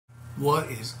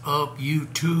What is up,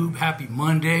 YouTube? Happy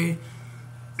Monday.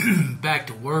 Back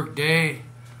to work day.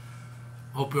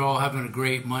 Hope you're all having a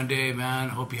great Monday, man.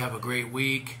 Hope you have a great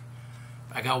week.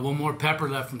 I got one more pepper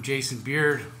left from Jason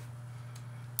Beard.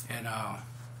 And I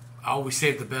always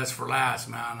save the best for last,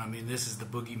 man. I mean, this is the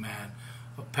boogeyman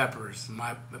of peppers. In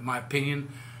my opinion,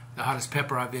 the hottest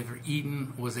pepper I've ever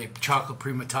eaten was a chocolate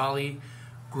Primotallii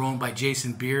grown by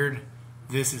Jason Beard.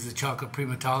 This is a chocolate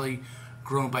Primotallii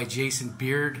grown by Jason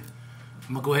Beard.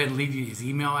 I'm going to go ahead and leave you his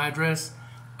email address.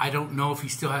 I don't know if he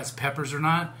still has peppers or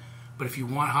not, but if you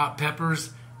want hot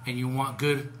peppers and you want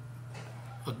good,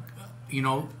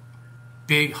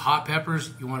 big hot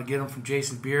peppers, you want to get them from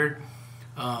Jason Beard,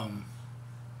 I'm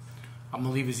going to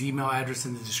leave his email address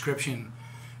in the description.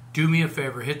 Do me a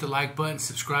favor, hit the like button,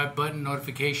 subscribe button,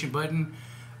 notification button.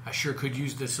 I sure could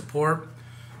use the support.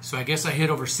 So I guess I hit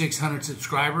over 600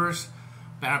 subscribers.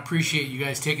 Man, I appreciate you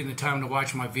guys taking the time to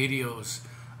watch my videos.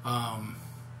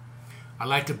 I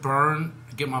like to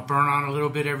get my burn on a little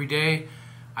bit every day.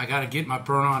 I got to get my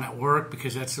burn on at work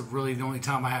because that's really the only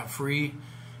time I have free.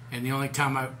 And the only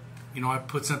time I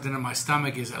put something in my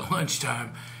stomach is at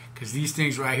lunchtime, because these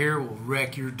things right here will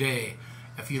wreck your day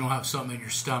if you don't have something in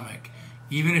your stomach.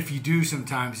 Even if you do,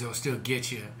 sometimes they'll still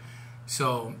get you.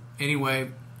 So anyway,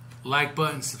 like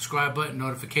button, subscribe button,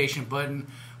 notification button.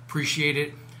 Appreciate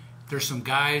it. There's some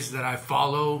guys that I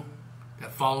follow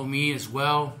that follow me as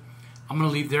well. I'm gonna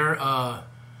leave their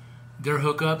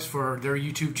hookups for their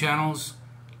YouTube channels.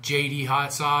 JD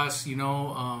Hot Sauce,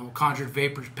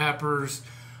 Conjured-Vaporz Peppers.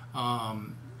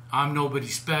 I'm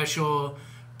mnobodyspecial.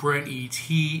 Brent Eats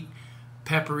Heat.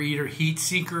 Pepper Eater, Heat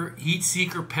Seeker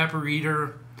Pepper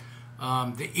Eater.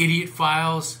 The Idiot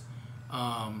Files.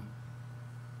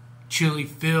 Chili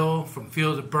Phil from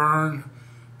Feel to Burn.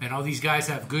 And all these guys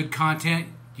have good content.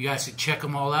 You guys should check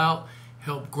them all out.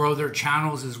 Help grow their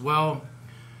channels as well.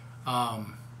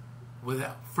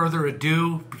 Without further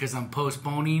ado, because I'm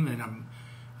postponing and I'm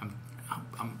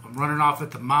running off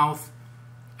at the mouth,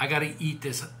 I got to eat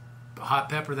this hot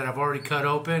pepper that I've already cut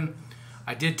open.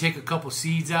 I did take a couple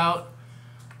seeds out,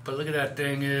 but look at that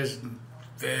thing, is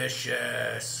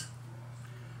vicious.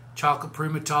 Chocolate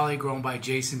Primotallii grown by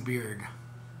Jason Beard.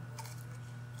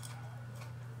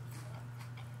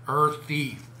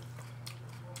 Earthy.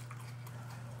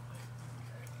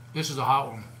 This is a hot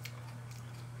one.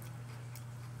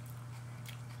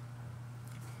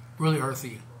 Really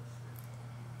earthy.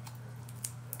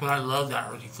 But I love that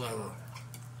earthy flavor.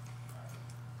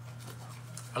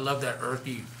 I love that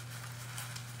earthy.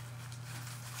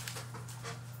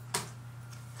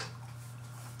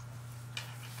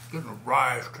 Getting a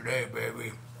rise today,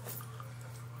 baby.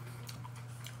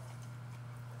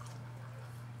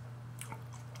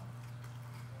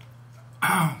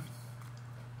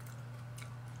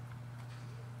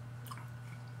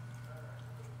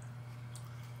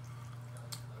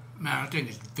 Man, I think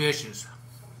it's vicious.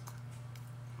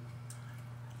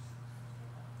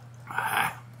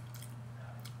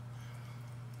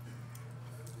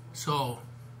 So,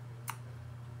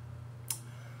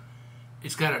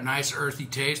 it's got a nice earthy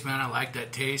taste, man. I like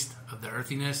that taste of the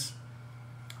earthiness.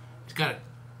 It's got a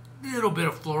little bit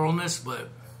of floralness, but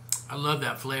I love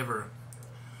that flavor.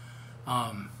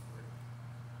 The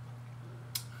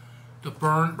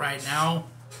burn right now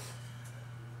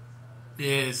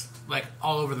is like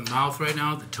all over the mouth right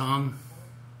now, the tongue.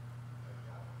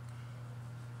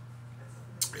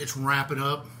 It's wrapping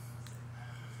up.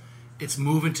 It's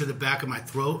moving to the back of my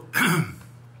throat.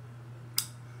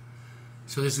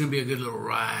 So this is going to be a good little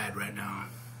ride right now.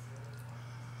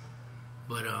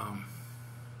 But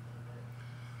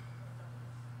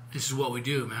this is what we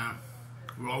do, man.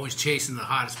 We're always chasing the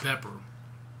hottest pepper.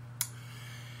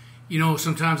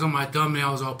 Sometimes on my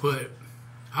thumbnails I'll put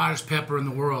hottest pepper in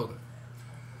the world.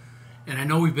 And I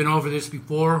know we've been over this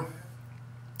before,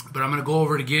 but I'm going to go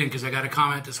over it again because I got a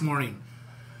comment this morning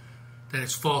that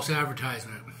it's false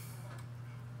advertisement.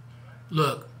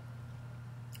 Look,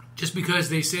 just because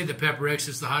they say the Pepper X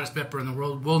is the hottest pepper in the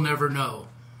world, we'll never know.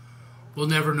 We'll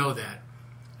never know that.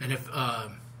 And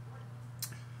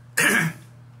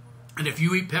if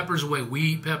you eat peppers the way we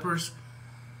eat peppers,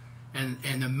 and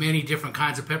the many different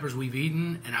kinds of peppers we've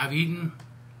eaten and I've eaten,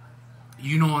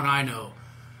 you know and I know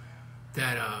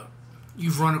that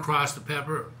you've run across the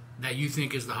pepper that you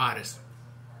think is the hottest.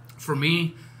 For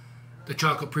me, the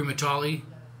chocolate Primotallii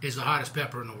is the hottest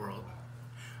pepper in the world.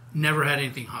 Never had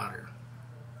anything hotter.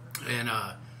 And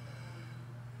I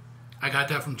got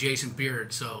that from Jason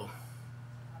Beard. So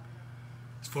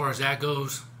as far as that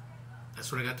goes,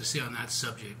 that's what I got to say on that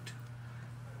subject.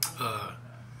 The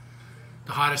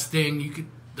hottest thing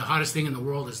in the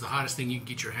world is the hottest thing you can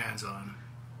get your hands on.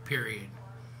 Period.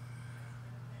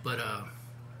 But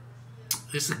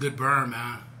this is a good burn,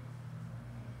 man.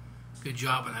 Good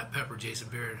job on that pepper, Jason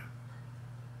Beard.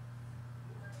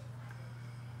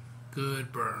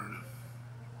 Good burn.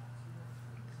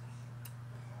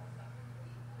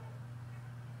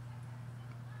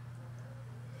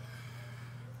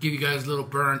 Give you guys a little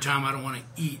burn time. I don't want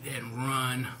to eat and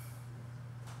run,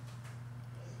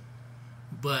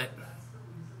 but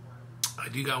I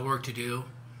do got work to do.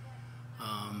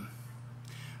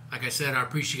 Like I said, I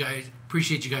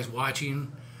appreciate you guys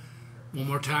watching. One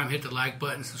more time, hit the like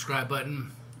button, subscribe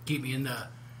button. Keep me in the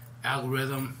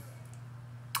algorithm.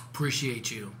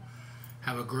 Appreciate you.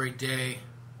 Have a great day.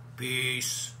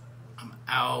 Peace. I'm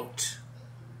out.